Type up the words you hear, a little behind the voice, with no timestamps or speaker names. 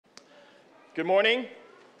Good morning.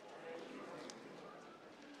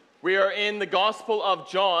 We are in the Gospel of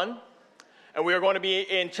John, and we are going to be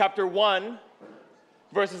in chapter 1,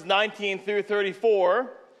 verses 19 through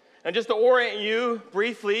 34. And just to orient you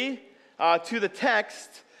briefly to the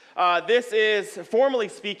text, this is, formally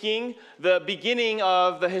speaking, the beginning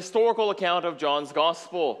of the historical account of John's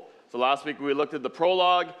Gospel. So last week we looked at the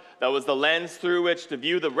prologue. That was the lens through which to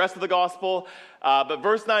view the rest of the Gospel. But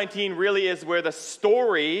verse 19 really is where the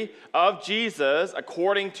story of Jesus,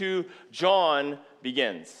 according to John,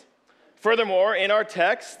 begins. Furthermore, in our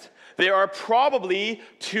text, there are probably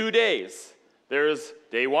 2 days. There's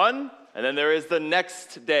day 1, and then there is the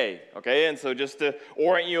next day. Okay, and so just to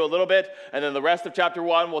orient you a little bit, and then the rest of chapter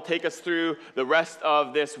 1 will take us through the rest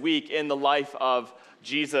of this week in the life of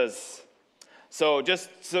Jesus. So just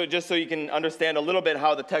so you can understand a little bit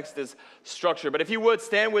how the text is structured. But if you would,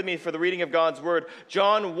 stand with me for the reading of God's Word.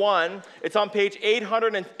 John 1, it's on page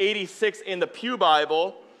 886 in the Pew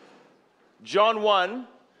Bible. John 1,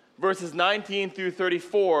 verses 19 through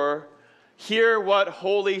 34. Hear what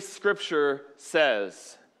Holy Scripture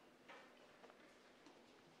says.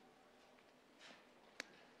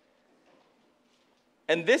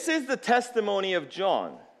 And this is the testimony of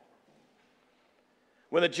John.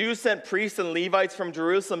 When the Jews sent priests and Levites from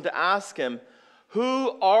Jerusalem to ask him,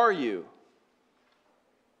 "Who are you?"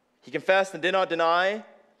 He confessed and did not deny,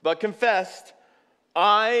 but confessed,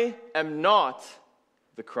 "I am not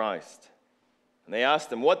the Christ." And they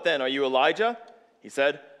asked him, "What then? Are you Elijah?" He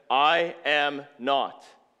said, "I am not."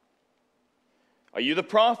 "Are you the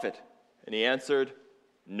prophet?" And he answered,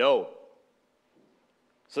 "No."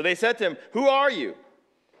 So they said to him, "Who are you?"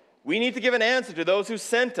 "We need to give an answer to those who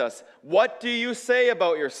sent us. What do you say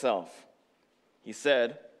about yourself?" He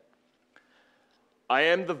said, "I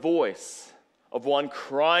am the voice of one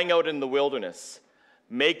crying out in the wilderness,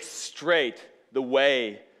 'Make straight the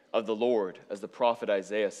way of the Lord,' as the prophet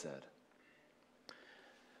Isaiah said."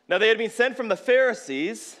 Now they had been sent from the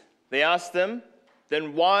Pharisees. They asked them,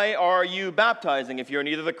 "Then why are you baptizing if you're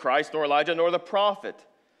neither the Christ nor Elijah nor the prophet?"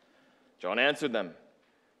 John answered them,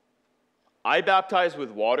 "I baptize with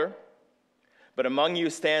water, but among you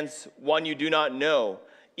stands one you do not know,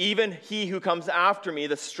 even he who comes after me,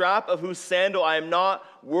 the strap of whose sandal I am not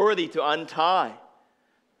worthy to untie."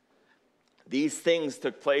 These things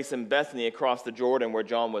took place in Bethany across the Jordan where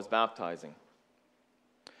John was baptizing.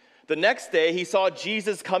 The next day he saw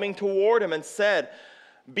Jesus coming toward him and said,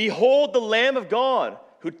 "Behold the Lamb of God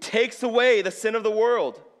who takes away the sin of the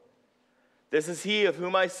world. This is he of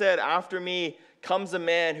whom I said, 'After me comes a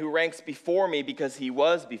man who ranks before me because he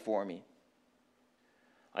was before me.'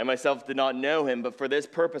 I myself did not know him, but for this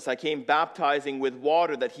purpose I came baptizing with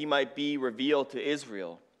water that he might be revealed to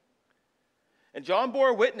Israel." And John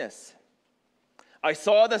bore witness. "I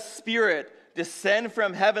saw the Spirit descend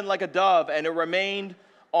from heaven like a dove, and it remained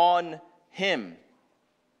on him.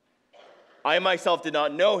 I myself did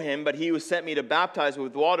not know him, but he who sent me to baptize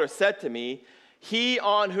with water said to me, 'He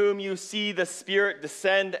on whom you see the Spirit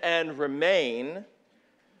descend and remain,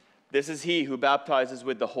 this is he who baptizes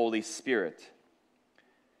with the Holy Spirit.'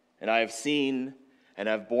 And I have seen and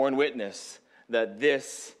have borne witness that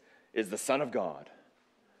this is the Son of God."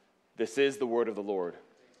 This is the word of the Lord.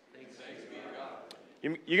 Thanks be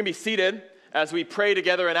to God. You can be seated as we pray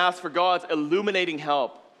together and ask for God's illuminating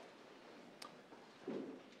help.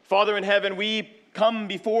 Father in heaven, we come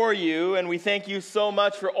before you and we thank you so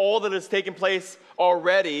much for all that has taken place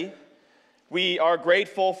already. We are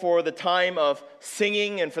grateful for the time of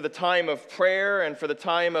singing and for the time of prayer and for the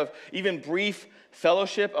time of even brief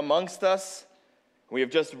fellowship amongst us. We have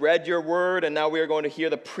just read your word, and now we are going to hear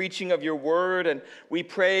the preaching of your word. And we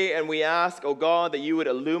pray and we ask, oh God, that you would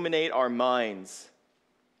illuminate our minds,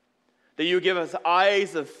 that you would give us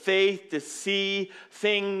eyes of faith to see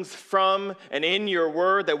things from and in your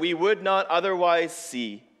word that we would not otherwise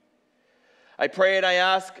see. I pray and I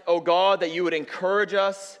ask, oh God, that you would encourage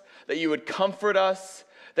us, that you would comfort us,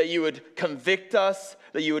 that you would convict us,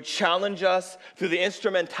 that you would challenge us through the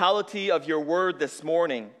instrumentality of your word this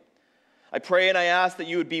morning. I pray and I ask that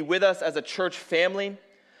you would be with us as a church family.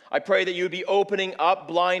 I pray that you would be opening up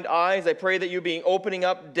blind eyes. I pray that you would be opening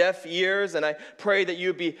up deaf ears. And I pray that you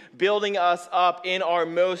would be building us up in our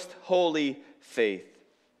most holy faith.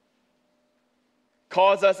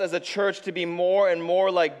 Cause us as a church to be more and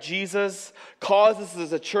more like Jesus. Cause us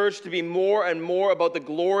as a church to be more and more about the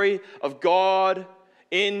glory of God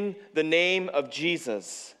in the name of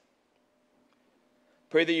Jesus.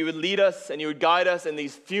 Pray that you would lead us and you would guide us in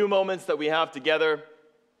these few moments that we have together.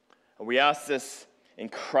 And we ask this in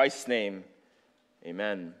Christ's name,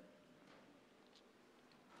 amen.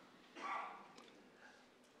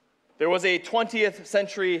 There was a 20th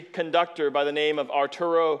century conductor by the name of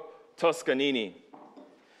Arturo Toscanini.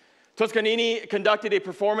 Toscanini conducted a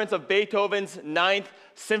performance of Beethoven's Ninth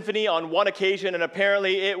Symphony on one occasion, and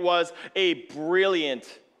apparently it was a brilliant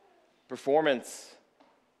performance.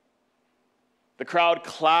 The crowd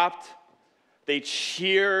clapped, they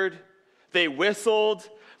cheered, they whistled,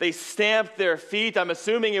 they stamped their feet. I'm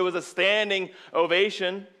assuming it was a standing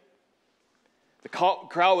ovation. The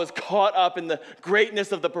crowd was caught up in the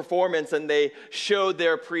greatness of the performance, and they showed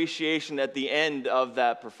their appreciation at the end of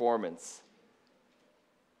that performance.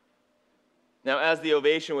 Now, as the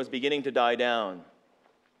ovation was beginning to die down,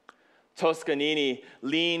 Toscanini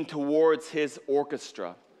leaned towards his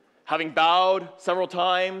orchestra. Having bowed several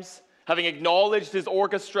times, having acknowledged his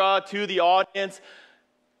orchestra to the audience,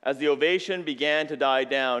 as the ovation began to die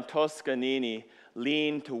down, Toscanini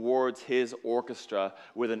leaned towards his orchestra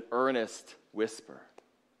with an earnest whisper.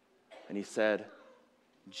 And he said,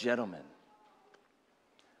 "Gentlemen,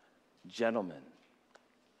 gentlemen."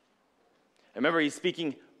 And remember, he's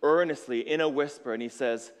speaking earnestly in a whisper, and he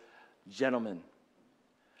says, "Gentlemen,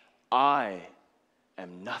 I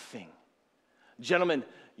am nothing. Gentlemen,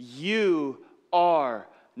 you are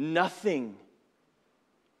nothing."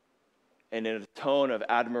 And in a tone of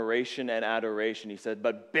admiration and adoration, he said,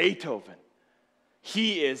 "But Beethoven,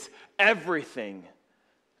 he is everything,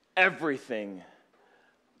 everything,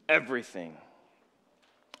 everything."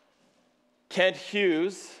 Kent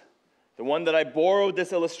Hughes, the one that I borrowed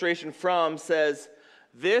this illustration from, says,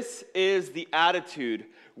 "This is the attitude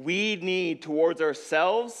we need towards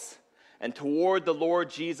ourselves and toward the Lord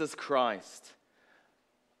Jesus Christ.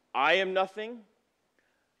 I am nothing,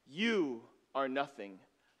 you are nothing,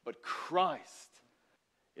 but Christ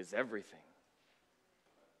is everything."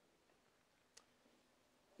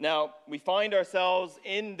 Now, we find ourselves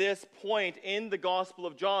in this point in the Gospel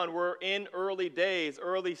of John. We're in early days,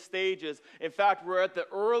 early stages. In fact, we're at the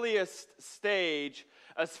earliest stage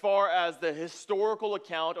as far as the historical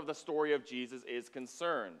account of the story of Jesus is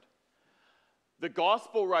concerned. The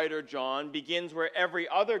gospel writer John begins where every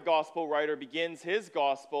other gospel writer begins his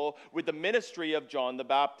gospel, with the ministry of John the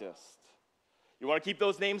Baptist. You want to keep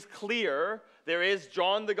those names clear. There is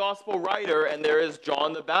John the gospel writer and there is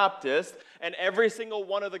John the Baptist, and every single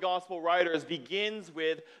one of the gospel writers begins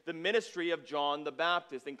with the ministry of John the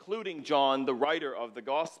Baptist, including John, the writer of the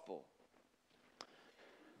gospel.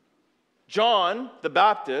 John the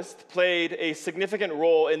Baptist played a significant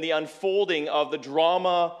role in the unfolding of the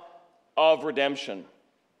drama of redemption.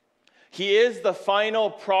 He is the final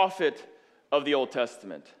prophet of the Old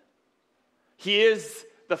Testament. He is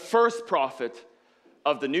the first prophet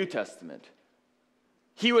of the New Testament.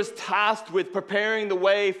 He was tasked with preparing the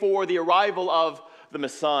way for the arrival of the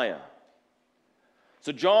Messiah.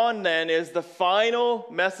 So John then is the final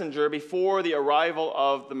messenger before the arrival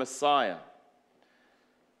of the Messiah.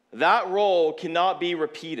 That role cannot be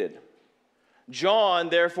repeated. John,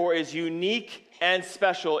 therefore, is unique and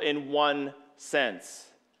special in one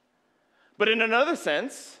sense. But in another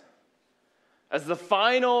sense, as the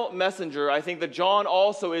final messenger, I think that John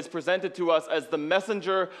also is presented to us as the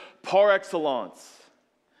messenger par excellence.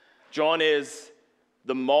 John is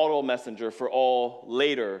the model messenger for all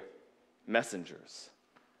later messengers.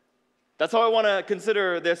 That's how I want to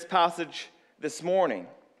consider this passage this morning.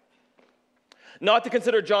 Not to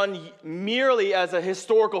consider John merely as a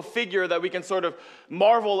historical figure that we can sort of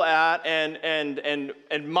marvel at and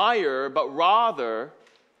admire, but rather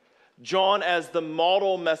John as the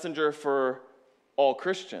model messenger for all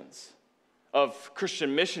Christians, of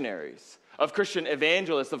Christian missionaries, of Christian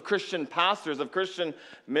evangelists, of Christian pastors, of Christian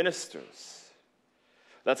ministers.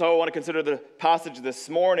 That's how I want to consider the passage this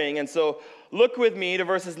morning. And so look with me to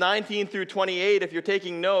verses 19 through 28 if you're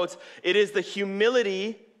taking notes. It is the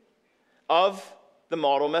humility of the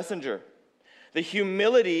model messenger. The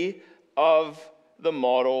humility of the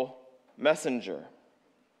model messenger.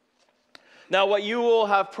 Now, what you will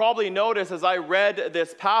have probably noticed as I read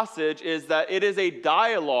this passage is that it is a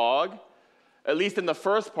dialogue, at least in the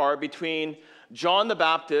first part, between John the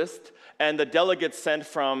Baptist and the delegates sent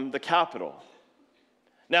from the capital.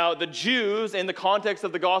 Now, the Jews, in the context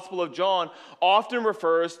of the Gospel of John, often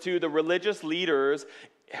refers to the religious leaders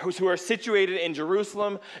who are situated in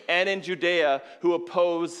Jerusalem and in Judea who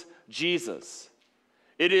oppose Jesus.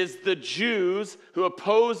 It is the Jews who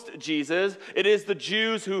opposed Jesus, it is the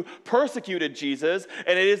Jews who persecuted Jesus,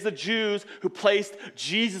 and it is the Jews who placed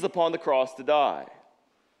Jesus upon the cross to die.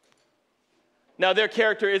 Now, their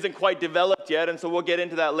character isn't quite developed yet, and so we'll get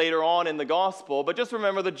into that later on in the gospel. But just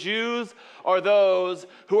remember, the Jews are those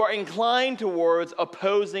who are inclined towards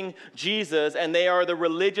opposing Jesus, and they are the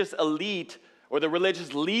religious elite or the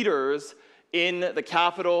religious leaders in the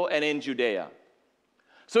capital and in Judea.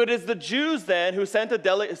 So it is the Jews then who sent a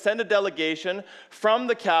delegation from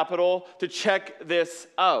the capital to check this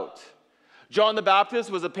out. John the Baptist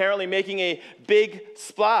was apparently making a big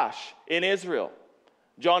splash in Israel.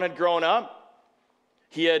 John had grown up.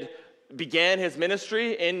 He had began his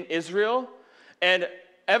ministry in Israel, and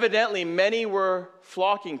evidently many were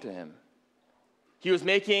flocking to him. He was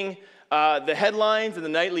making the headlines in the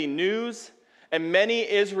nightly news, and many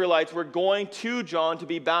Israelites were going to John to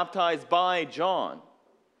be baptized by John.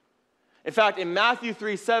 In fact, in Matthew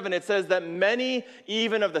 3:7, it says that many,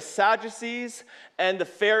 even of the Sadducees and the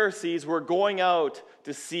Pharisees, were going out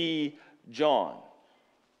to see John.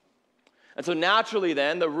 And so naturally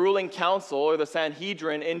then, the ruling council, or the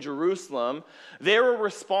Sanhedrin in Jerusalem, they were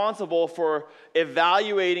responsible for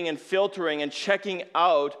evaluating and filtering and checking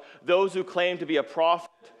out those who claimed to be a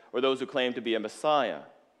prophet or those who claimed to be a Messiah.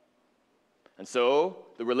 And so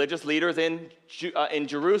the religious leaders in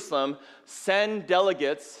Jerusalem send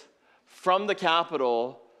delegates from the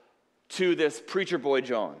capital to this preacher boy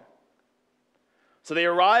John. So they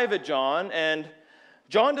arrive at John, and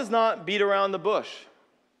John does not beat around the bush.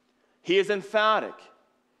 He is emphatic,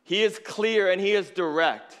 he is clear, and he is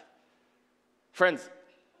direct. Friends,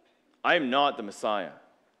 I am not the Messiah.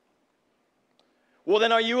 Well,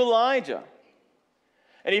 then are you Elijah?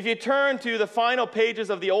 And if you turn to the final pages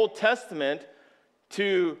of the Old Testament,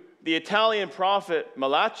 to the Italian prophet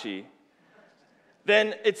Malachi,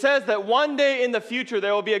 then it says that one day in the future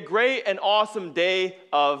there will be a great and awesome day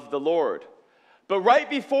of the Lord. But right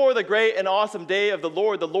before the great and awesome day of the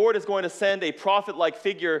Lord is going to send a prophet-like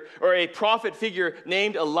figure, or a prophet figure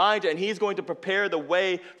named Elijah, and he's going to prepare the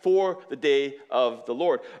way for the day of the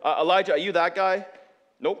Lord. Elijah, are you that guy?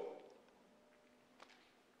 Nope.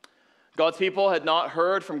 God's people had not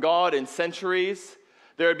heard from God in centuries.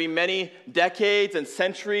 There had been many decades and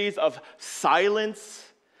centuries of silence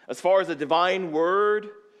as far as the divine word.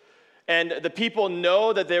 And the people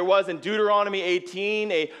know that there was in Deuteronomy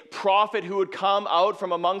 18 a prophet who would come out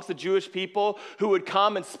from amongst the Jewish people, who would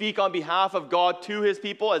come and speak on behalf of God to his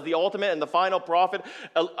people as the ultimate and the final prophet.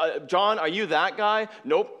 John, are you that guy?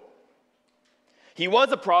 Nope. He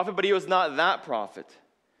was a prophet, but he was not that prophet.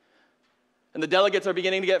 And the delegates are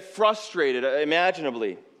beginning to get frustrated,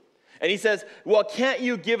 imaginably. And he says, well, can't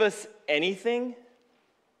you give us anything?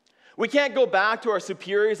 We can't go back to our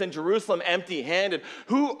superiors in Jerusalem empty-handed.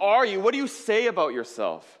 Who are you? What do you say about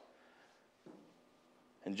yourself?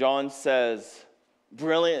 And John says,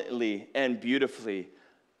 brilliantly and beautifully,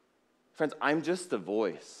 friends, I'm just the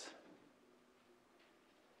voice.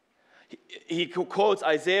 He quotes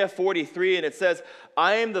Isaiah 43, and it says,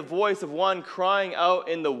 I am the voice of one crying out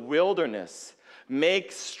in the wilderness,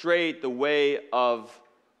 make straight the way of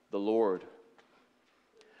the Lord.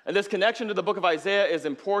 And this connection to the book of Isaiah is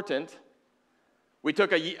important. We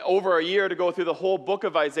took over a year to go through the whole book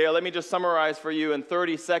of Isaiah. Let me just summarize for you in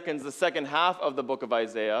 30 seconds the second half of the book of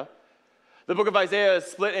Isaiah. The book of Isaiah is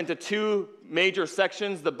split into two major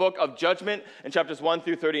sections, the book of judgment in chapters 1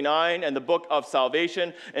 through 39, and the book of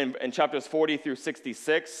salvation in chapters 40 through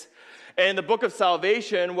 66. And in the book of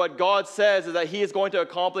salvation, what God says is that he is going to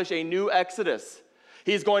accomplish a new exodus.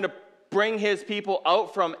 He's going to bring his people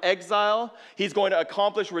out from exile. He's going to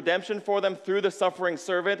accomplish redemption for them through the suffering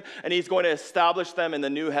servant, and he's going to establish them in the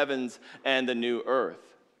new heavens and the new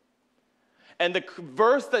earth. And the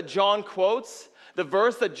verse that John quotes, the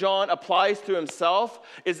verse that John applies to himself,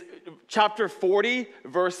 is chapter 40,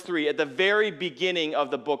 verse 3, at the very beginning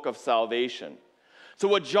of the book of salvation. So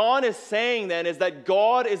what John is saying then is that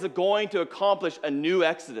God is going to accomplish a new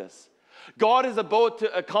exodus. God is about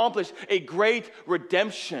to accomplish a great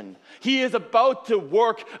redemption. He is about to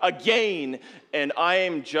work again, and I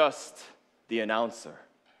am just the announcer.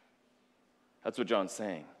 That's what John's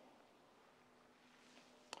saying.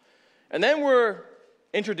 And then we're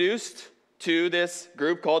introduced to this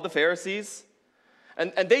group called the Pharisees,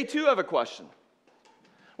 and they too have a question.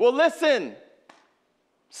 Well, listen,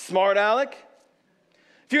 smart aleck.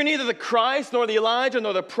 If you're neither the Christ, nor the Elijah,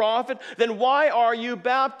 nor the prophet, then why are you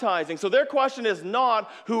baptizing? So their question is not,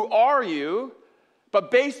 who are you,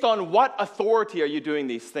 but based on what authority are you doing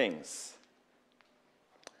these things?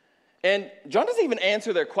 And John doesn't even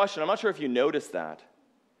answer their question. I'm not sure if you noticed that.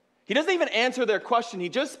 He doesn't even answer their question. He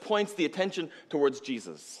just points the attention towards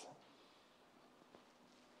Jesus.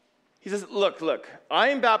 He says, look, I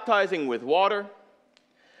am baptizing with water,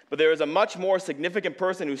 but there is a much more significant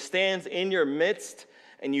person who stands in your midst,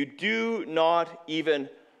 and you do not even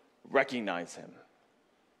recognize him.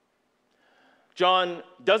 John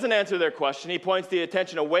doesn't answer their question. He points the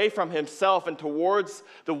attention away from himself and towards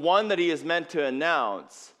the one that he is meant to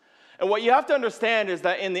announce. And what you have to understand is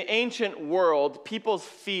that in the ancient world, people's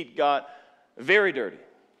feet got very dirty.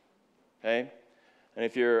 Okay? And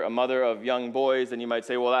if you're a mother of young boys, then you might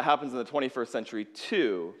say, well, that happens in the 21st century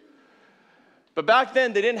too. But back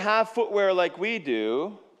then, they didn't have footwear like we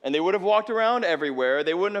do, and they would have walked around everywhere.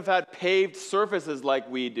 They wouldn't have had paved surfaces like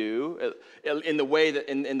we do, in the way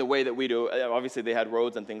that we do. Obviously, they had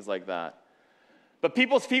roads and things like that. But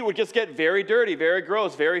people's feet would just get very dirty, very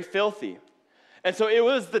gross, very filthy. And so it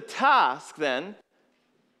was the task then,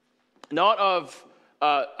 not of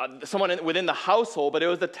someone within the household, but it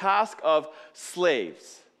was the task of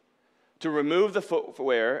slaves to remove the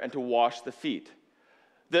footwear and to wash the feet.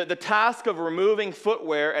 The task of removing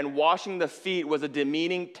footwear and washing the feet was a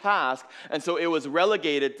demeaning task, and so it was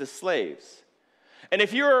relegated to slaves. And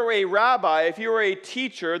if you were a rabbi, if you were a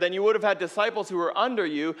teacher, then you would have had disciples who were under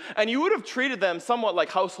you, and you would have treated them somewhat like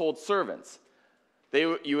household servants.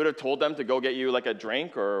 You would have told them to go get you like a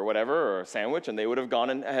drink or whatever, or a sandwich, and they would have gone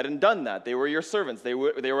ahead and done that. They were your servants. They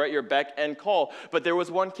were at your beck and call. But there was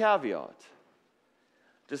one caveat.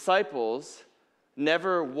 Disciples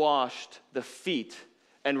never washed the feet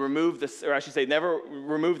and never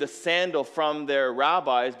removed the sandal from their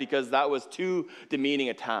rabbis because that was too demeaning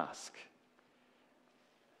a task.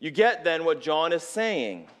 You get then what John is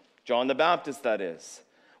saying, John the Baptist that is.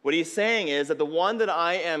 What he's saying is that the one that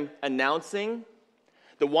I am announcing,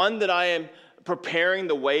 the one that I am preparing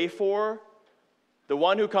the way for, the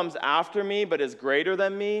one who comes after me but is greater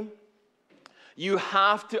than me, you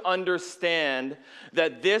have to understand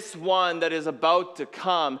that this one that is about to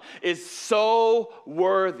come is so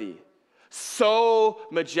worthy, so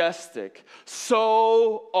majestic,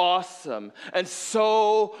 so awesome, and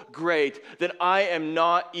so great that I am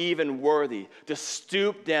not even worthy to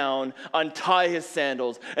stoop down, untie his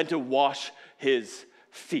sandals, and to wash his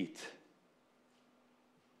feet.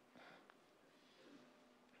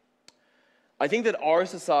 I think that our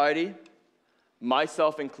society,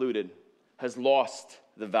 myself included, has lost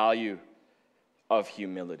the value of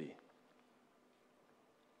humility.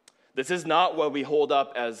 This is not what we hold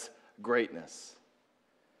up as greatness.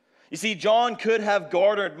 You see, John could have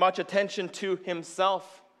garnered much attention to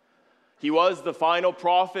himself. He was the final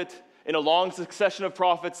prophet in a long succession of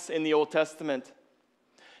prophets in the Old Testament.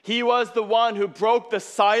 He was the one who broke the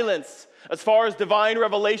silence as far as divine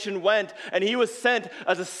revelation went, and he was sent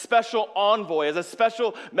as a special envoy, as a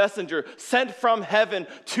special messenger, sent from heaven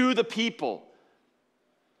to the people.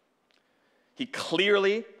 He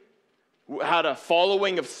clearly had a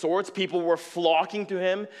following of sorts. People were flocking to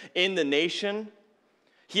him in the nation.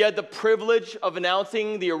 He had the privilege of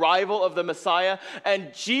announcing the arrival of the Messiah,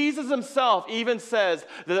 and Jesus himself even says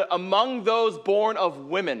that among those born of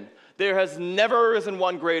women, there has never risen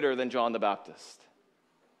one greater than John the Baptist.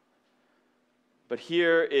 But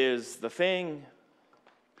here is the thing.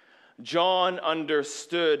 John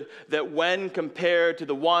understood that when compared to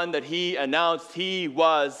the one that he announced, he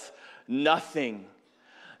was nothing.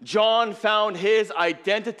 John found his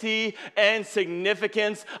identity and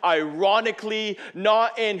significance, ironically,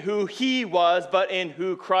 not in who he was, but in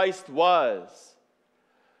who Christ was.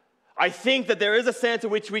 I think that there is a sense in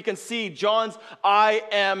which we can see John's I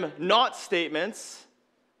am not statements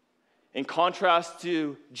in contrast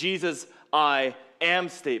to Jesus' I am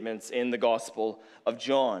statements in the Gospel of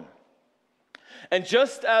John. And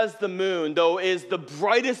just as the moon, though, is the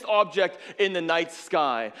brightest object in the night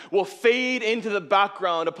sky, will fade into the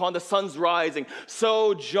background upon the sun's rising,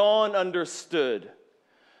 so John understood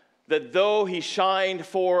that though he shined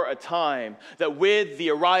for a time, that with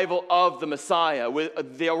the arrival of the Messiah,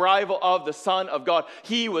 with the arrival of the Son of God,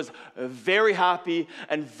 he was very happy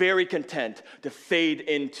and very content to fade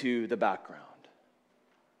into the background.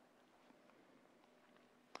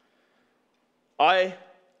 I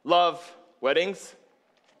love weddings.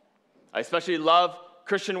 I especially love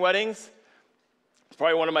Christian weddings. It's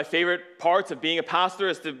probably one of my favorite parts of being a pastor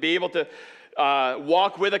is to be able to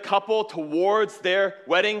walk with a couple towards their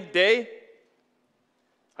wedding day.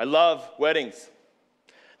 I love weddings.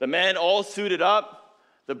 The men all suited up,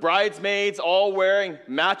 the bridesmaids all wearing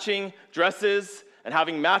matching dresses and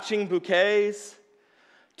having matching bouquets.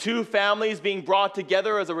 Two families being brought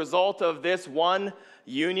together as a result of this one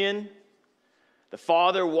union. The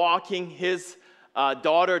father walking his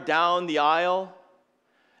daughter down the aisle.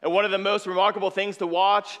 And one of the most remarkable things to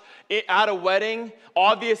watch at a wedding,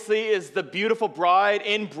 obviously, is the beautiful bride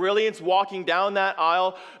in brilliance walking down that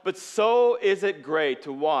aisle. But so is it great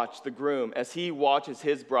to watch the groom as he watches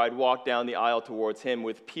his bride walk down the aisle towards him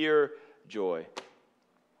with pure joy.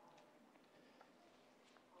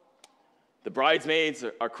 The bridesmaids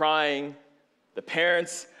are crying. The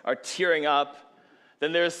parents are tearing up.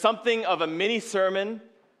 Then there's something of a mini sermon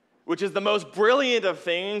which is the most brilliant of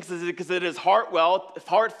things because it is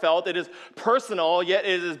heartfelt, it is personal, yet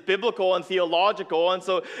it is biblical and theological. And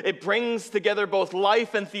so it brings together both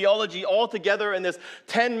life and theology all together in this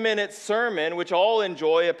 10-minute sermon, which all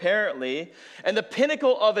enjoy apparently. And the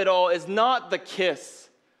pinnacle of it all is not the kiss,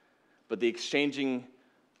 but the exchanging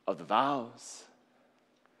of the vows,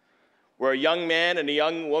 where a young man and a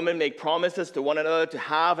young woman make promises to one another to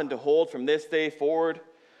have and to hold from this day forward,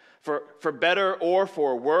 for better or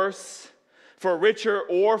for worse, for richer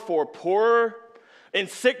or for poorer, in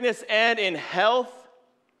sickness and in health,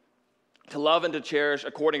 to love and to cherish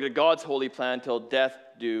according to God's holy plan till death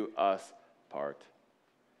do us part.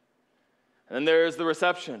 And then there's the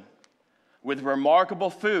reception with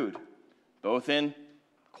remarkable food, both in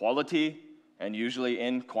quality and usually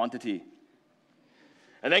in quantity.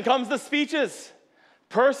 And then comes the speeches,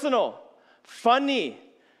 personal, funny,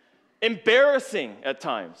 embarrassing at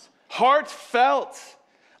times, heartfelt.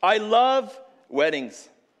 I love weddings.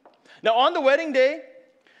 Now, on the wedding day,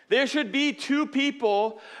 there should be two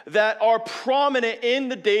people that are prominent in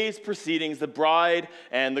the day's proceedings, the bride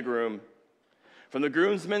and the groom. From the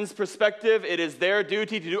groomsman's perspective, it is their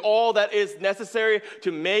duty to do all that is necessary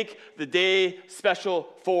to make the day special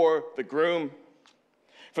for the groom.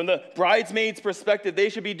 From the bridesmaid's perspective, they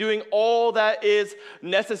should be doing all that is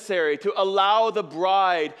necessary to allow the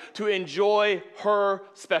bride to enjoy her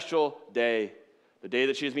special day, the day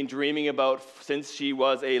that she has been dreaming about since she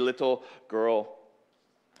was a little girl.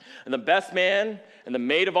 And the best man and the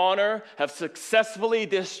maid of honor have successfully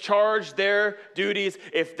discharged their duties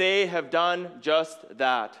if they have done just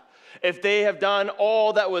that. If they have done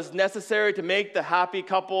all that was necessary to make the happy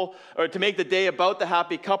couple, or to make the day about the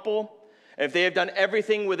happy couple, if they have done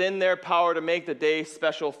everything within their power to make the day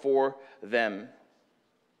special for them.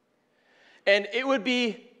 And it would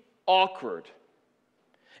be awkward.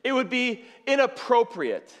 It would be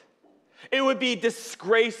inappropriate. It would be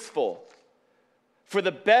disgraceful for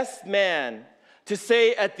the best man to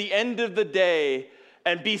say at the end of the day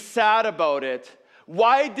and be sad about it,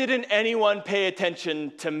 "Why didn't anyone pay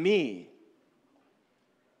attention to me?"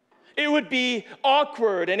 It would be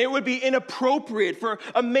awkward and it would be inappropriate for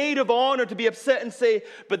a maid of honor to be upset and say,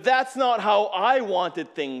 "But that's not how I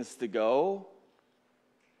wanted things to go."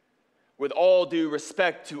 With all due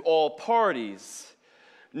respect to all parties,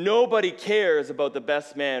 nobody cares about the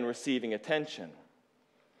best man receiving attention.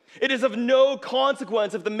 It is of no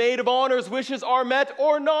consequence if the maid of honor's wishes are met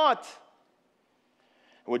or not.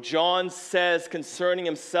 What John says concerning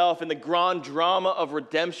himself in the grand drama of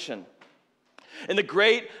redemption, in the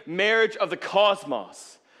great marriage of the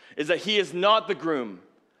cosmos, is that he is not the groom,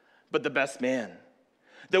 but the best man.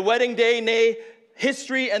 The wedding day, nay,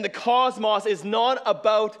 history and the cosmos is not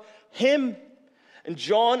about him. And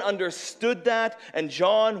John understood that, and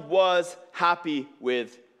John was happy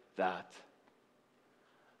with that.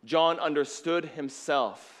 John understood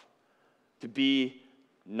himself to be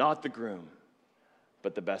not the groom,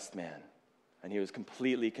 but the best man. And he was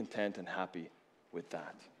completely content and happy with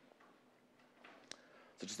that.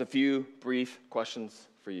 So just a few brief questions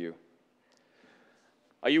for you.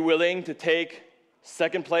 Are you willing to take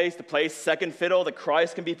second place, to play second fiddle, that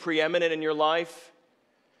Christ can be preeminent in your life?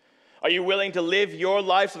 Are you willing to live your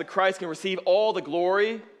life so that Christ can receive all the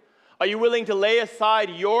glory? Are you willing to lay aside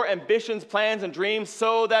your ambitions, plans, and dreams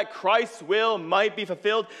so that Christ's will might be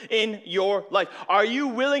fulfilled in your life? Are you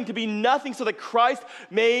willing to be nothing so that Christ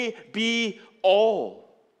may be all?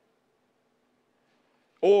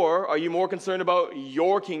 Or are you more concerned about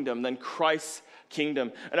your kingdom than Christ's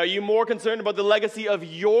kingdom? And are you more concerned about the legacy of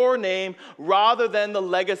your name rather than the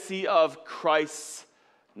legacy of Christ's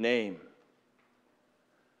name?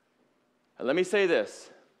 And let me say this.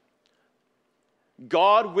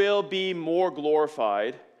 God will be more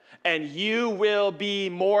glorified and you will be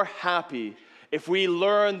more happy if we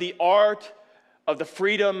learn the art of the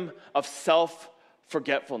freedom of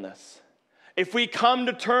self-forgetfulness. If we come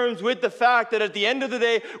to terms with the fact that at the end of the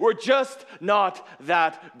day, we're just not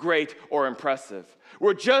that great or impressive.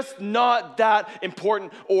 We're just not that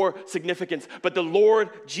important or significant, but the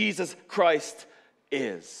Lord Jesus Christ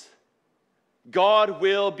is. God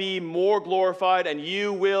will be more glorified and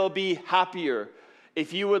you will be happier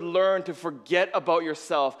if you would learn to forget about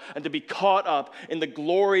yourself and to be caught up in the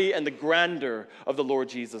glory and the grandeur of the Lord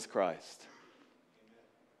Jesus Christ.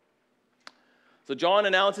 So John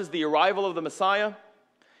announces the arrival of the Messiah.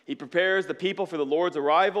 He prepares the people for the Lord's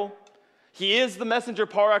arrival. He is the messenger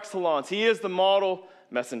par excellence. He is the model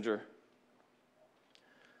messenger.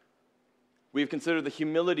 We've considered the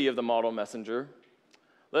humility of the model messenger.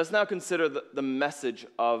 Let us now consider the message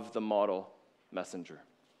of the model messenger.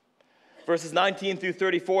 Verses 19 through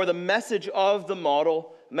 34, the message of the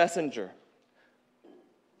model messenger.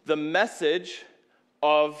 The message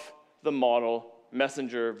of the model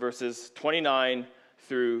messenger, verses 29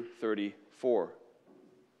 through 34.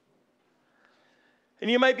 And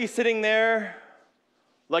you might be sitting there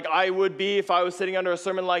like I would be if I was sitting under a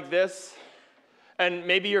sermon like this. And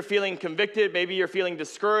maybe you're feeling convicted, maybe you're feeling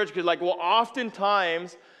discouraged, because like, well,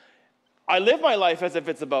 oftentimes I live my life as if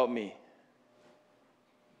it's about me.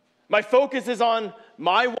 My focus is on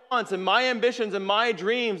my wants and my ambitions and my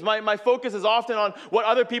dreams. My focus is often on what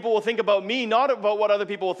other people will think about me, not about what other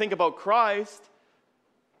people will think about Christ.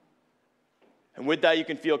 And with that, you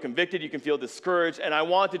can feel convicted, you can feel discouraged. And I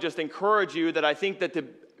want to just encourage you that I think that to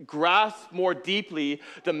grasp more deeply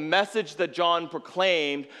the message that John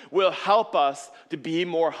proclaimed will help us to be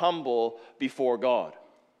more humble before God.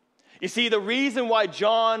 You see, the reason why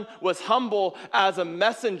John was humble as a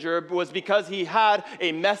messenger was because he had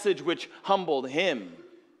a message which humbled him.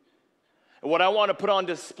 And what I want to put on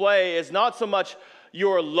display is not so much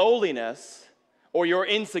your lowliness or your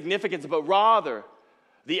insignificance, but rather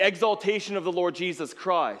the exaltation of the Lord Jesus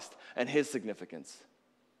Christ and his significance.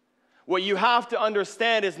 What you have to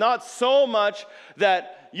understand is not so much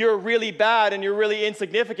that you're really bad and you're really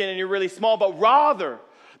insignificant and you're really small, but rather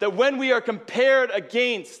that when we are compared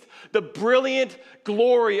against the brilliant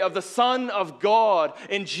glory of the Son of God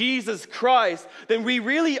in Jesus Christ, then we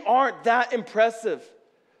really aren't that impressive.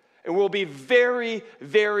 And we'll be very,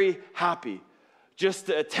 very happy just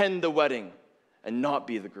to attend the wedding and not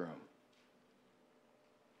be the groom.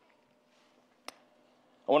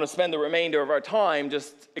 I want to spend the remainder of our time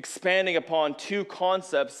just expanding upon two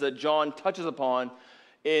concepts that John touches upon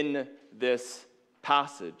in this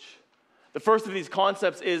passage. The first of these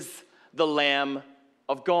concepts is the Lamb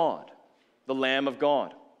of God. The Lamb of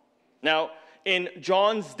God. Now, in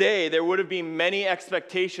John's day, there would have been many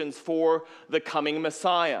expectations for the coming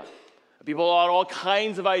Messiah. People had all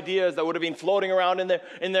kinds of ideas that would have been floating around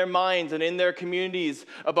in their minds and in their communities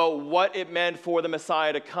about what it meant for the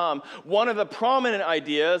Messiah to come. One of the prominent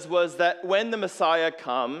ideas was that when the Messiah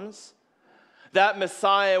comes, that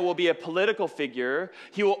Messiah will be a political figure.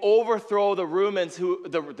 He will overthrow the Romans who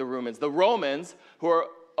are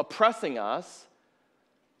oppressing us.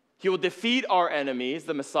 He will defeat our enemies,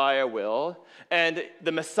 the Messiah will, and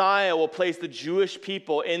the Messiah will place the Jewish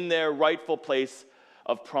people in their rightful place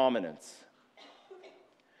of prominence.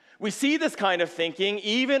 We see this kind of thinking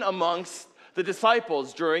even amongst the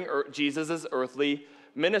disciples during Jesus' earthly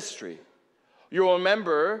ministry. You'll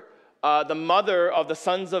remember the mother of the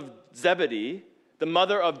sons of Zebedee, the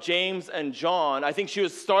mother of James and John. I think she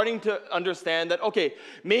was starting to understand that, okay,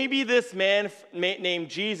 maybe this man named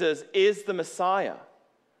Jesus is the Messiah.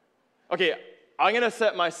 Okay, I'm going to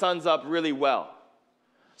set my sons up really well.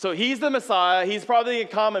 So he's the Messiah. He's probably going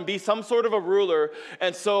to come and be some sort of a ruler.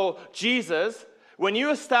 And so, Jesus, when you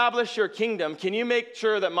establish your kingdom, can you make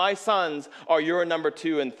sure that my sons are your number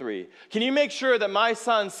 2 and 3? Can you make sure that my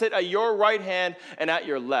sons sit at your right hand and at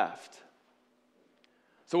your left?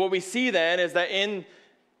 So what we see then is that in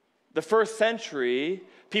the first century,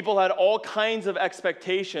 people had all kinds of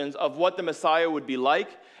expectations of what the Messiah would be like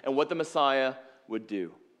and what the Messiah would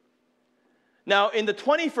do. Now, in the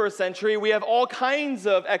 21st century, we have all kinds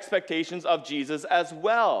of expectations of Jesus as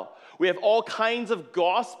well. We have all kinds of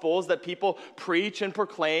gospels that people preach and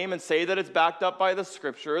proclaim and say that it's backed up by the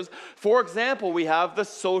scriptures. For example, we have the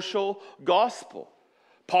social gospel,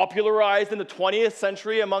 popularized in the 20th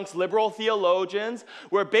century amongst liberal theologians,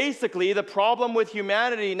 where basically the problem with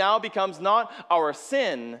humanity now becomes not our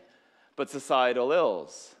sin, but societal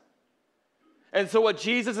ills. And so what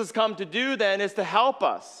Jesus has come to do then is to help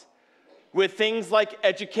us with things like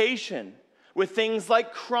education, with things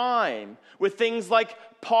like crime, with things like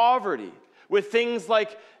poverty, with things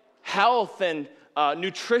like health and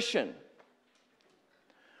nutrition.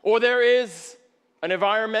 Or there is an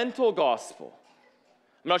environmental gospel.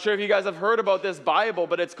 I'm not sure if you guys have heard about this Bible,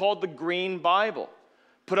 but it's called the Green Bible,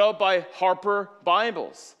 put out by Harper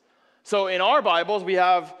Bibles. So in our Bibles, we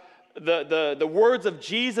have the words of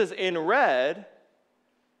Jesus in red.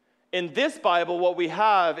 In this Bible, what we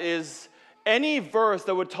have is any verse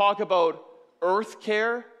that would talk about earth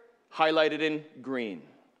care highlighted in green.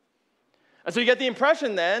 And so you get the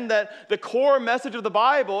impression then that the core message of the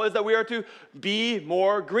Bible is that we are to be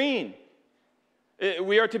more green.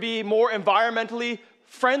 We are to be more environmentally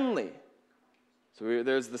friendly. So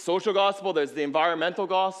there's the social gospel, there's the environmental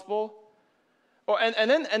gospel. And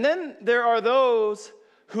then there are those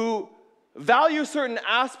who value certain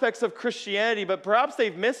aspects of Christianity, but perhaps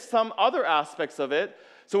they've missed some other aspects of it.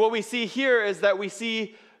 So what we see here is that we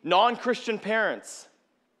see non-Christian parents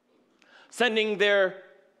sending their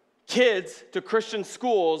kids to Christian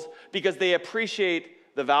schools because they appreciate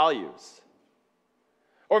the values.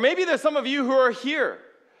 Or maybe there's some of you who are here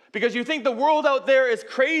because you think the world out there is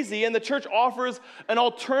crazy and the church offers an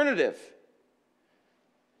alternative.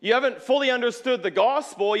 You haven't fully understood the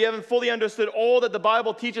gospel. You haven't fully understood all that the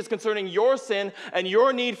Bible teaches concerning your sin and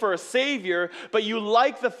your need for a Savior, but you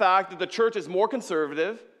like the fact that the church is more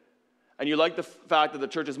conservative, and you like the fact that the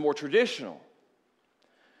church is more traditional.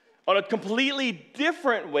 On a completely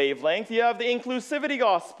different wavelength, you have the inclusivity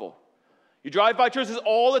gospel. You drive by churches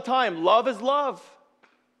all the time. Love is love.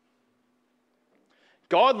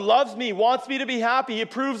 God loves me, wants me to be happy. He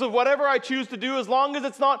approves of whatever I choose to do as long as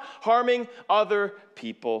it's not harming other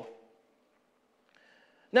people.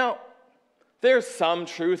 Now, there's some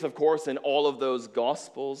truth, of course, in all of those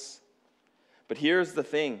gospels. But here's the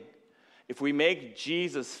thing. If we make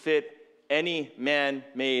Jesus fit any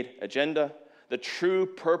man-made agenda, the true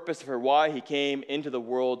purpose for why he came into the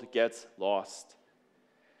world gets lost.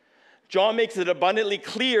 John makes it abundantly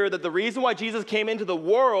clear that the reason why Jesus came into the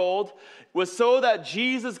world was so that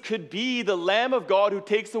Jesus could be the Lamb of God who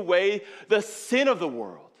takes away the sin of the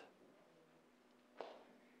world.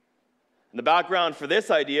 And the background for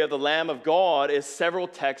this idea of the Lamb of God is several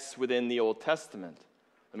texts within the Old Testament.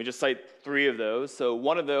 Let me just cite 3 of those. So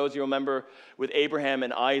one of those you remember with Abraham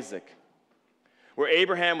and Isaac, where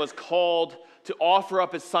Abraham was called to offer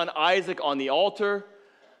up his son Isaac on the altar.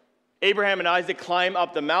 Abraham and Isaac climb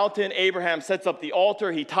up the mountain. Abraham sets up the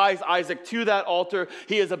altar. He ties Isaac to that altar.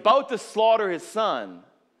 He is about to slaughter his son.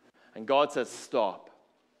 And God says, stop.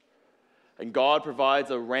 And God provides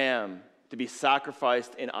a ram to be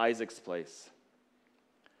sacrificed in Isaac's place.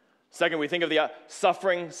 Second, we think of the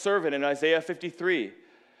suffering servant in Isaiah 53.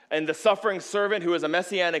 And the suffering servant, who is a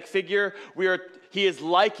messianic figure, he is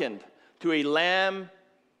likened to a lamb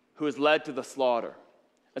who is led to the slaughter.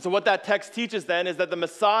 And so what that text teaches then is that the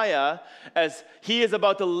Messiah, as he is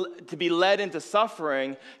about to be led into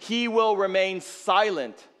suffering, he will remain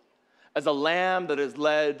silent as a lamb that is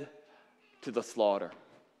led to the slaughter.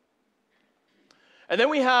 And then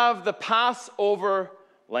we have the Passover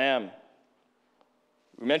lamb.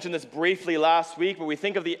 We mentioned this briefly last week, but we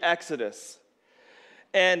think of the Exodus.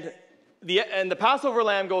 And the Passover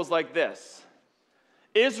lamb goes like this.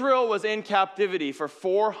 Israel was in captivity for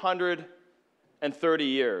 430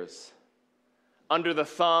 years under the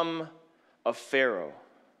thumb of Pharaoh.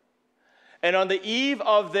 And on the eve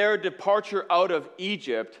of their departure out of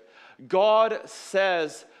Egypt, God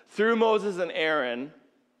says through Moses and Aaron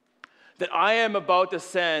that I am about to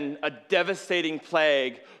send a devastating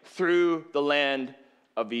plague through the land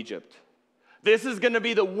of Egypt. This is going to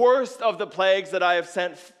be the worst of the plagues that I have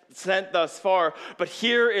sent thus far, but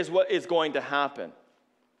here is what is going to happen.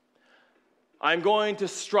 I'm going to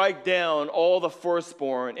strike down all the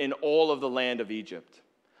firstborn in all of the land of Egypt,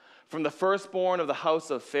 from the firstborn of the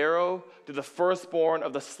house of Pharaoh to the firstborn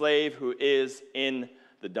of the slave who is in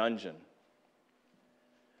the dungeon.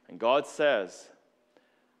 And God says,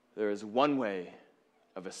 there is one way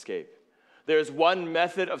of escape. There is one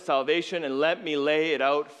method of salvation, and let me lay it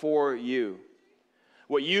out for you.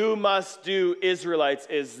 What you must do, Israelites,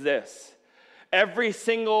 is this. Every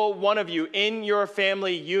single one of you in your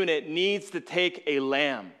family unit needs to take a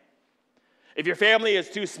lamb. If your family is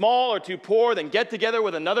too small or too poor, then get together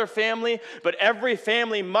with another family, but every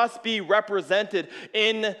family must be represented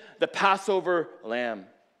in the Passover lamb.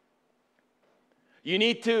 You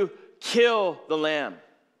need to kill the lamb.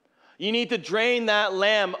 You need to drain that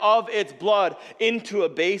lamb of its blood into a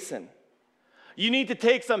basin. You need to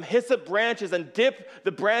take some hyssop branches and dip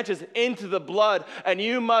the branches into the blood, and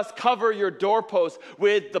you must cover your doorposts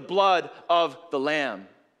with the blood of the lamb.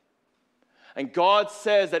 And God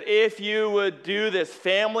says that if you would do this,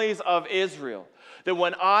 families of Israel, that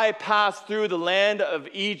when I pass through the land of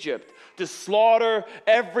Egypt to slaughter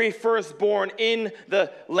every firstborn in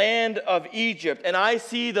the land of Egypt, and I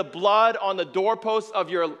see the blood on the doorposts of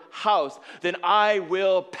your house, then I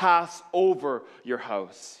will pass over your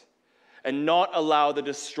house and not allow the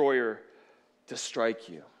destroyer to strike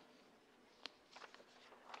you.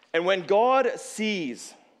 And when God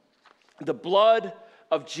sees the blood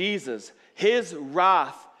of Jesus, his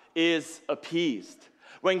wrath is appeased.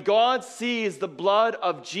 When God sees the blood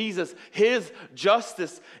of Jesus, his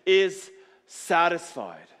justice is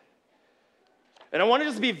satisfied. And I want to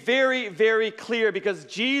just be very, very clear, because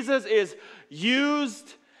Jesus is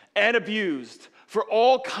used and abused for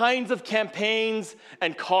all kinds of campaigns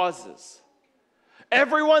and causes.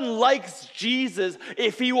 Everyone likes Jesus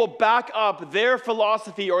if he will back up their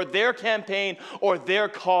philosophy or their campaign or their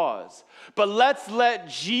cause. But let's let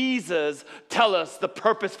Jesus tell us the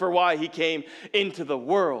purpose for why he came into the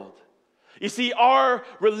world. You see, our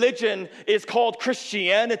religion is called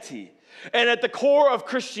Christianity. And at the core of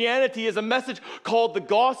Christianity is a message called the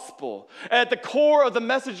gospel. And at the core of the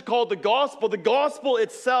message called the gospel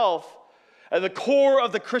itself, at the core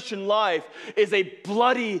of the Christian life, is a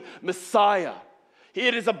bloody Messiah.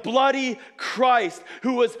 It is a bloody Christ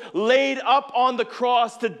who was laid up on the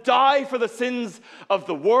cross to die for the sins of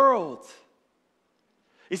the world.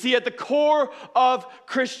 You see, at the core of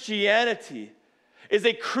Christianity is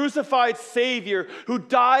a crucified Savior who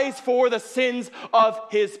dies for the sins of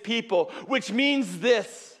his people, which means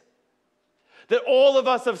this, that all of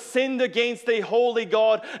us have sinned against a holy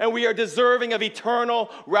God, and we are deserving of eternal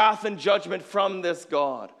wrath and judgment from this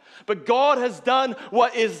God. But God has done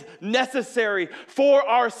what is necessary for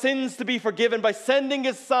our sins to be forgiven by sending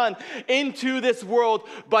his Son into this world,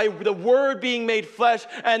 by the Word being made flesh,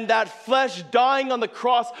 and that flesh dying on the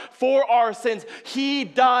cross for our sins. He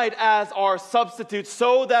died as our substitute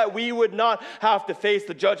so that we would not have to face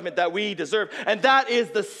the judgment that we deserve. And that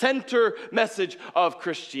is the center message of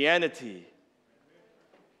Christianity.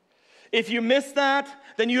 If you miss that,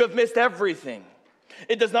 then you have missed everything.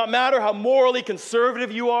 It does not matter how morally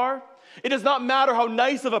conservative you are. It does not matter how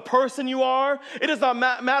nice of a person you are. It does not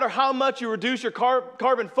matter how much you reduce your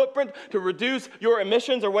carbon footprint to reduce your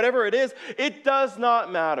emissions or whatever it is. It does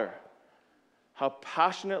not matter how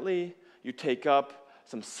passionately you take up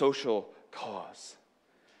some social cause.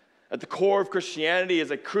 At the core of Christianity is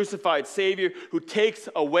a crucified Savior who takes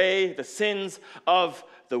away the sins of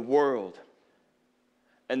the world.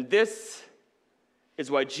 And this is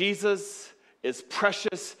why Jesus is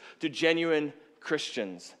precious to genuine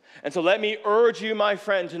Christians. And so let me urge you, my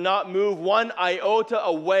friend, to not move one iota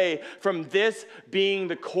away from this being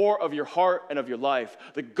the core of your heart and of your life.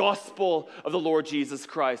 The gospel of the Lord Jesus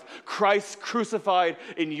Christ. Christ crucified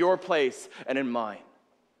in your place and in mine.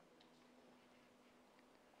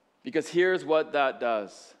 Because here's what that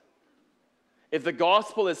does. If the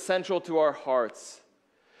gospel is central to our hearts,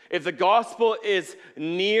 if the gospel is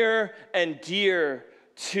near and dear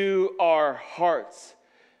to our hearts,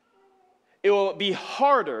 it will be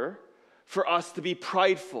harder for us to be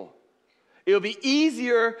prideful. It will be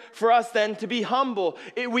easier for us then to be humble.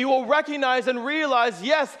 We will recognize and realize,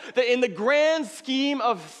 yes, that in the grand scheme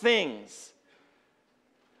of things,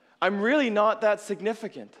 I'm really not that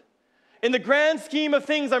significant. In the grand scheme of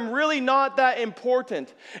things, I'm really not that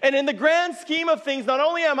important. And in the grand scheme of things, not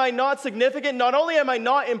only am I not significant, not only am I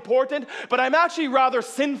not important, but I'm actually rather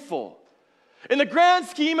sinful. In the grand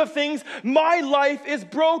scheme of things, my life is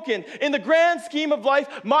broken. In the grand scheme of life,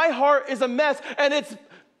 my heart is a mess. And it's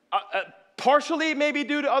partially maybe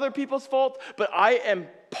due to other people's fault, but I am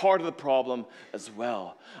part of the problem as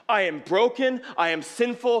well. I am broken, I am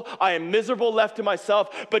sinful, I am miserable left to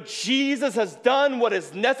myself, but Jesus has done what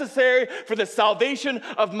is necessary for the salvation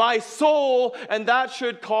of my soul, and that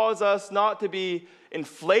should cause us not to be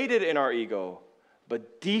inflated in our ego,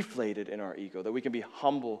 but deflated in our ego, that we can be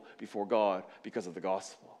humble before God because of the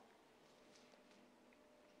gospel.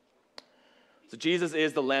 So Jesus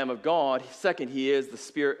is the Lamb of God. Second, he is the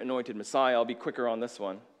Spirit-anointed Messiah. I'll be quicker on this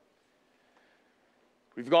one.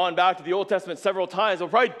 We've gone back to the Old Testament several times. We'll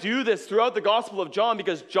probably do this throughout the Gospel of John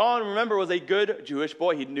because John, remember, was a good Jewish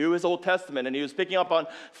boy. He knew his Old Testament, and he was picking up on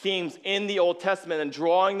themes in the Old Testament and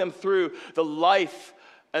drawing them through the life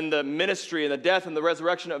and the ministry and the death and the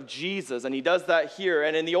resurrection of Jesus. And he does that here.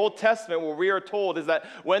 And in the Old Testament, what we are told is that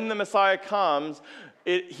when the Messiah comes,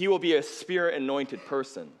 he will be a Spirit-anointed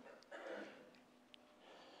person.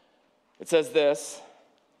 It says this,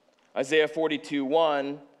 Isaiah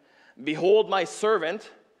 42:1, "Behold my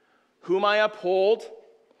servant, whom I uphold,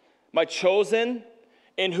 my chosen,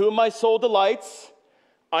 in whom my soul delights.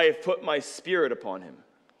 I have put my Spirit upon him."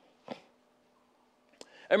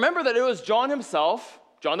 And remember that it was John himself,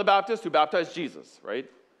 John the Baptist, who baptized Jesus, right?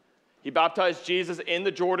 He baptized Jesus in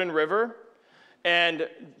the Jordan River, and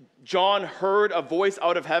John heard a voice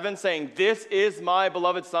out of heaven saying, "This is my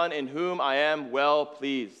beloved Son, in whom I am well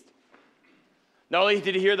pleased." Not only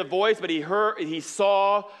did he hear the voice, but he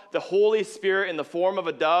saw the Holy Spirit in the form of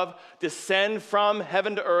a dove descend from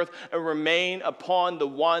heaven to earth and remain upon the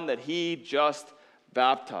one that he just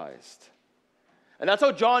baptized. And that's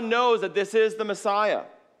how John knows that this is the Messiah.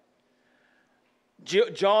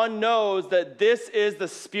 John knows that this is the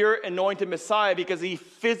Spirit-anointed Messiah because he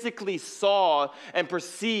physically saw and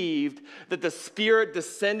perceived that the Spirit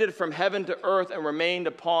descended from heaven to earth and remained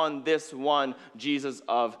upon this one, Jesus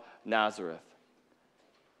of Nazareth.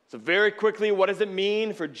 So very quickly, what does it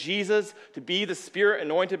mean for Jesus to be the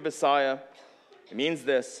Spirit-anointed Messiah? It means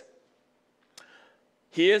this.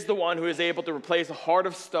 He is the one who is able to replace a heart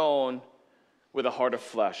of stone with a heart of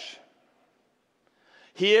flesh.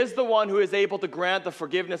 He is the one who is able to grant the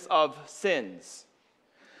forgiveness of sins.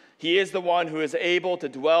 He is the one who is able to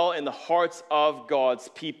dwell in the hearts of God's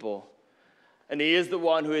people. And he is the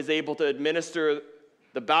one who is able to administer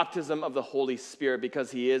the baptism of the Holy Spirit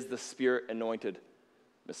because he is the Spirit-anointed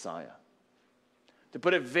Messiah. To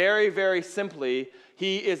put it very, very simply,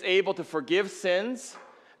 he is able to forgive sins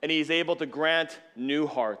and he is able to grant new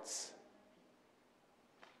hearts.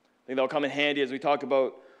 I think that'll come in handy as we talk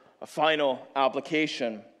about a final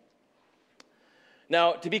application.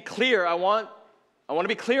 Now, to be clear, I want to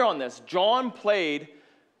be clear on this. John played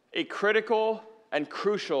a critical and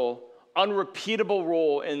crucial, unrepeatable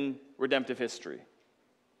role in redemptive history.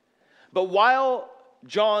 But while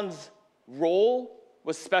John's role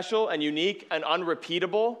was special and unique and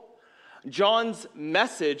unrepeatable, John's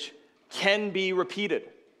message can be repeated.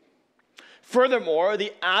 Furthermore,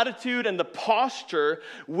 the attitude and the posture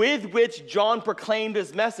with which John proclaimed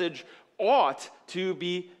his message ought to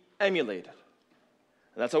be emulated.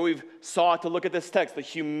 And that's how we've sought to look at this text, the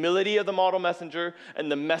humility of the model messenger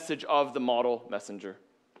and the message of the model messenger.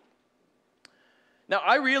 Now,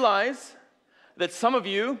 I realize that some of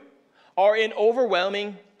you are in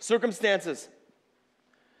overwhelming circumstances.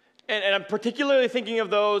 And I'm particularly thinking of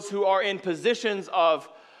those who are in positions of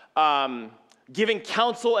giving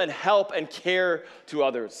counsel and help and care to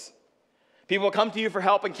others. People come to you for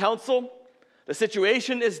help and counsel. The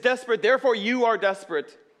situation is desperate, therefore you are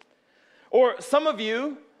desperate. Or some of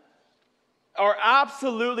you are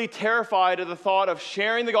absolutely terrified of the thought of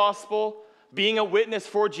sharing the gospel, being a witness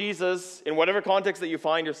for Jesus in whatever context that you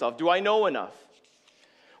find yourself. Do I know enough?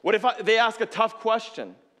 What if they ask a tough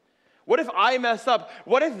question? What if I mess up?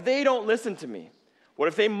 What if they don't listen to me? What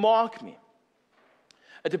if they mock me?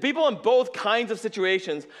 And to people in both kinds of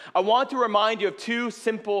situations, I want to remind you of two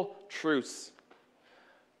simple truths.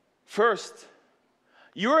 First,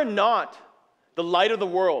 you are not the light of the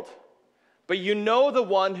world, but you know the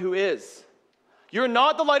one who is. You're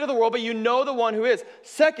not the light of the world, but you know the one who is.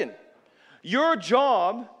 Second, your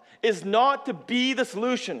job is not to be the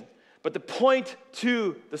solution, but to point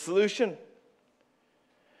to the solution.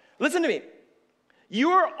 Listen to me.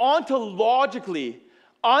 You are ontologically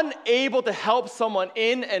unable to help someone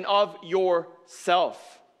in and of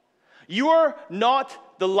yourself. You are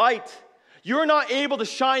not the light. You're not able to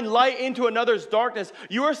shine light into another's darkness.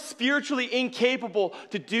 You are spiritually incapable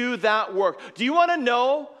to do that work. Do you want to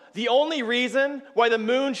know the only reason why the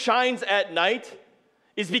moon shines at night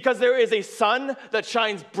is because there is a sun that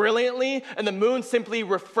shines brilliantly and the moon simply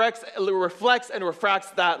reflects and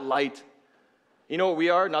refracts that light? You know what we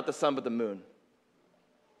are? Not the sun, but the moon.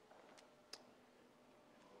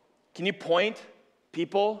 Can you point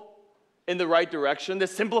people in the right direction?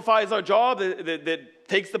 This simplifies our job, that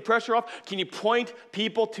takes the pressure off. Can you point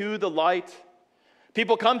people to the light?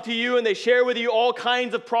 People come to you and they share with you all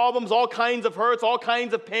kinds of problems, all kinds of hurts, all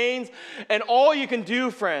kinds of pains, and all you can do,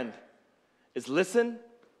 friend, is listen.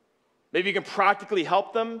 Maybe you can practically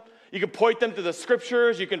help them. You can point them to the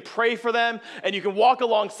scriptures, you can pray for them, and you can walk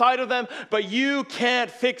alongside of them, but you can't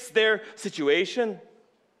fix their situation.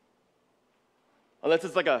 Unless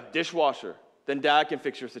it's like a dishwasher, then dad can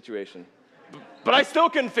fix your situation. But I still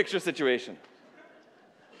couldn't fix your situation.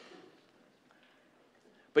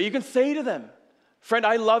 But you can say to them, friend,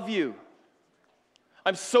 I love you.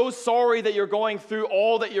 I'm so sorry that you're going through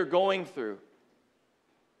all that you're going through.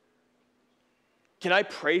 Can I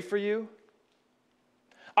pray for you?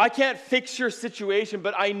 I can't fix your situation,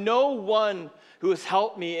 but I know one who has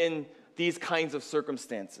helped me in these kinds of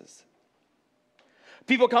circumstances.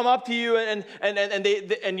 People come up to you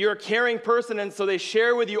and you're a caring person, and so they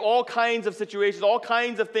share with you all kinds of situations, all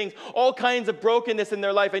kinds of things, all kinds of brokenness in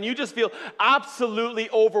their life, and you just feel absolutely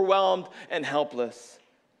overwhelmed and helpless.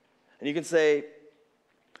 And you can say,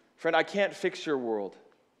 friend, I can't fix your world,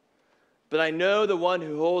 but I know the one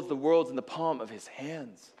who holds the worlds in the palm of his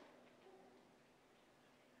hands.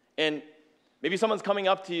 And maybe someone's coming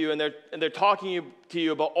up to you and they're talking to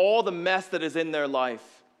you about all the mess that is in their life.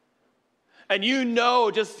 And you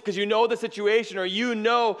know, just because you know the situation, or you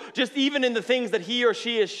know, just even in the things that he or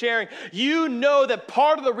she is sharing, you know that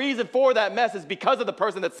part of the reason for that mess is because of the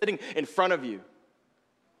person that's sitting in front of you.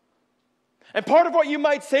 And part of what you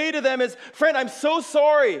might say to them is, friend, I'm so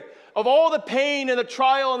sorry of all the pain and the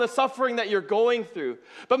trial and the suffering that you're going through.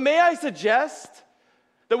 But may I suggest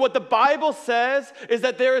that what the Bible says is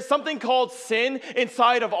that there is something called sin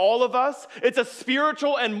inside of all of us. It's a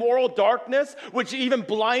spiritual and moral darkness which even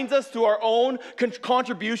blinds us to our own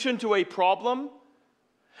contribution to a problem.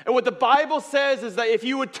 And what the Bible says is that if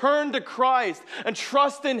you would turn to Christ and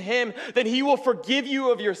trust in him, then he will forgive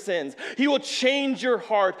you of your sins. He will change your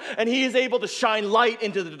heart, and he is able to shine light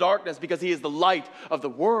into the darkness because he is the light of the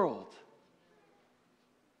world.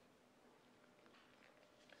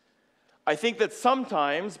 I think that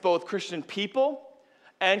sometimes both Christian people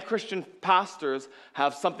and Christian pastors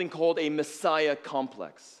have something called a Messiah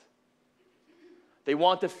complex. They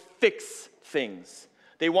want to fix things.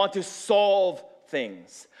 They want to solve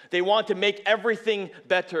things. They want to make everything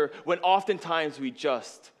better when oftentimes we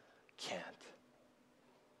just can't.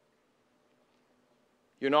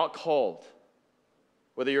 You're not called.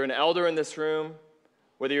 Whether you're an elder in this room,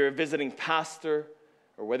 whether you're a visiting pastor,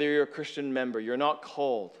 or whether you're a Christian member, you're not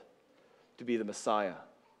called to be the Messiah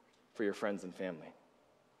for your friends and family.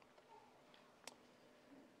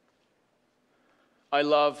 I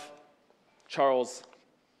love Charles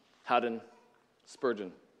Haddon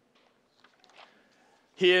Spurgeon.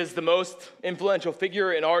 He is the most influential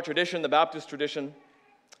figure in our tradition, the Baptist tradition.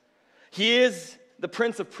 He is the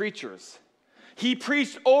Prince of Preachers. He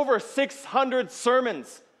preached over 600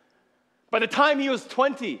 sermons by the time he was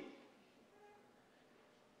 20. It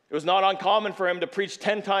was not uncommon for him to preach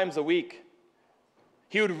 10 times a week.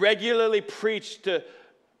 He would regularly preach to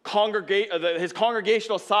his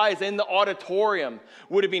congregational size in the auditorium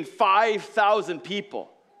would have been 5,000 people.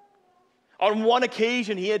 On one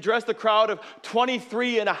occasion, he addressed a crowd of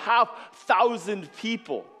 23,500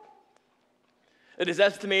 people. It is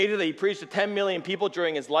estimated that he preached to 10 million people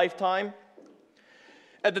during his lifetime.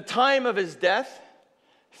 At the time of his death,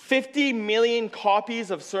 50 million copies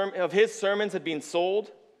of his sermons had been sold.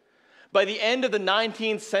 By the end of the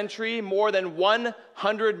 19th century, more than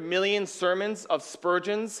 100 million sermons of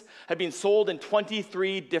Spurgeon's had been sold in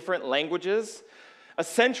 23 different languages. A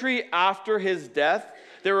century after his death,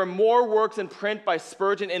 there were more works in print by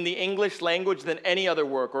Spurgeon in the English language than any other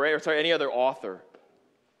work, any other author.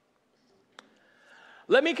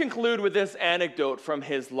 Let me conclude with this anecdote from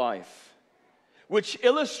his life, which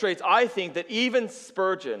illustrates, I think, that even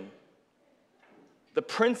Spurgeon, the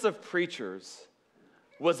Prince of Preachers,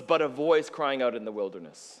 was but a voice crying out in the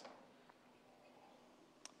wilderness.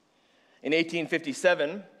 In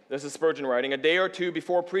 1857, this is Spurgeon writing, a day or two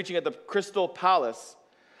before preaching at the Crystal Palace,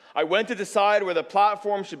 I went to decide where the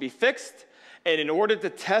platform should be fixed and in order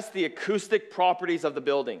to test the acoustic properties of the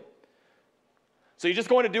building. So you're just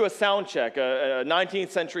going to do a sound check, a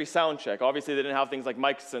 19th century sound check. Obviously, they didn't have things like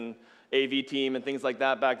mics and AV team and things like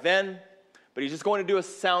that back then. But he's just going to do a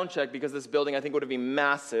sound check because this building, I think, would have been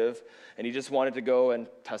massive, and he just wanted to go and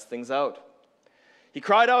test things out. He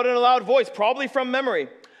cried out in a loud voice, probably from memory,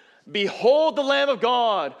 "Behold the Lamb of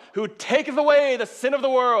God, who taketh away the sin of the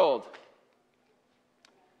world."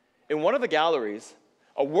 In one of the galleries,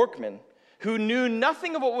 a workman who knew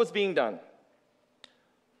nothing of what was being done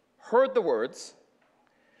heard the words,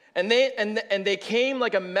 and they came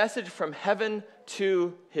like a message from heaven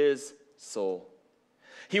to his soul.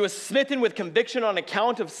 He was smitten with conviction on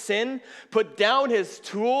account of sin, put down his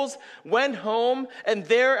tools, went home, and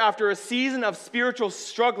there, after a season of spiritual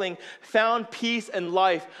struggling, found peace and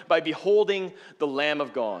life by beholding the Lamb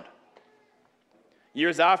of God.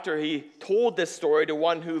 Years after, he told this story to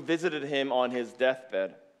one who visited him on his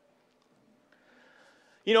deathbed.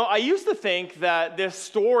 You know, I used to think that this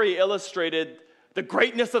story illustrated the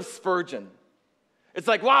greatness of Spurgeon. It's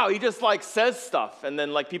like, wow, he just says stuff, and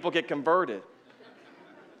then people get converted.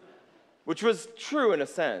 Which was true in a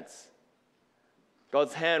sense.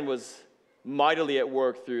 God's hand was mightily at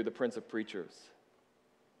work through the Prince of Preachers.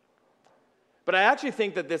 But I actually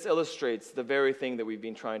think that this illustrates the very thing that we've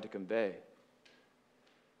been trying to convey.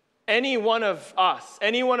 Any one of us,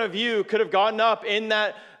 any one of you could have gotten up in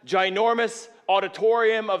that ginormous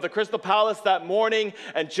auditorium of the Crystal Palace that morning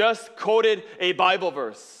and just quoted a Bible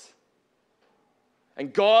verse.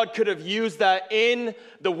 And God could have used that in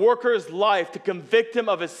the worker's life to convict him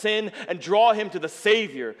of his sin and draw him to the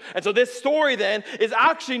Savior. And so this story then is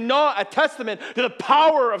actually not a testament to the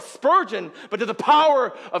power of Spurgeon, but to the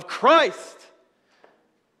power of Christ.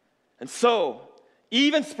 And so,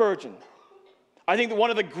 even Spurgeon, I think that one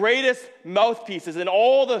of the greatest mouthpieces in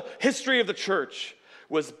all the history of the church,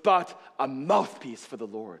 was but a mouthpiece for the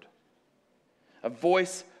Lord. A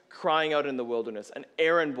voice crying out in the wilderness, an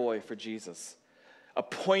errand boy for Jesus. A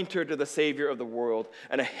pointer to the Savior of the world,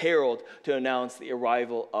 and a herald to announce the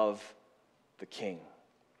arrival of the King.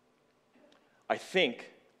 I think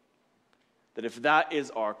that if that is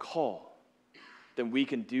our call, then we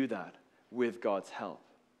can do that with God's help.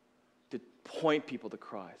 To point people to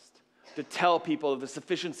Christ. To tell people of the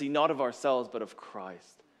sufficiency not of ourselves, but of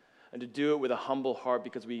Christ. And to do it with a humble heart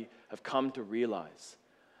because we have come to realize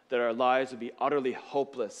that our lives would be utterly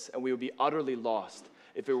hopeless and we would be utterly lost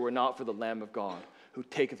if it were not for the Lamb of God, who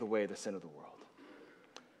taketh away the sin of the world.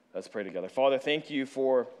 Let's pray together. Father, thank you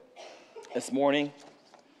for this morning.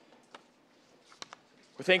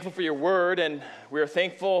 We're thankful for your word, and we are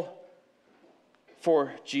thankful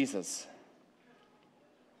for Jesus.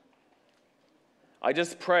 I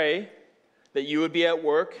just pray that you would be at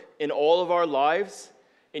work in all of our lives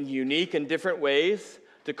in unique and different ways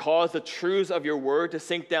to cause the truths of your word to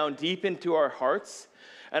sink down deep into our hearts.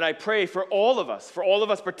 And I pray for all of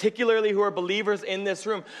us particularly who are believers in this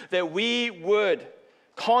room, that we would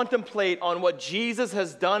contemplate on what Jesus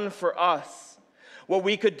has done for us, what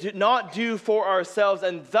we could not do for ourselves,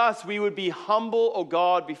 and thus we would be humble, O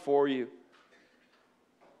God, before you.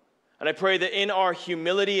 And I pray that in our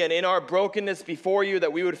humility and in our brokenness before you,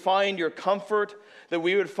 that we would find your comfort, that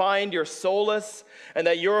we would find your solace, and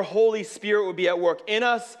that your Holy Spirit would be at work in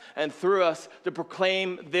us and through us to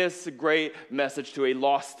proclaim this great message to a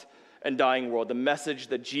lost and dying world, the message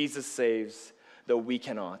that Jesus saves, though we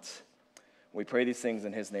cannot. We pray these things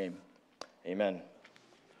in his name. Amen.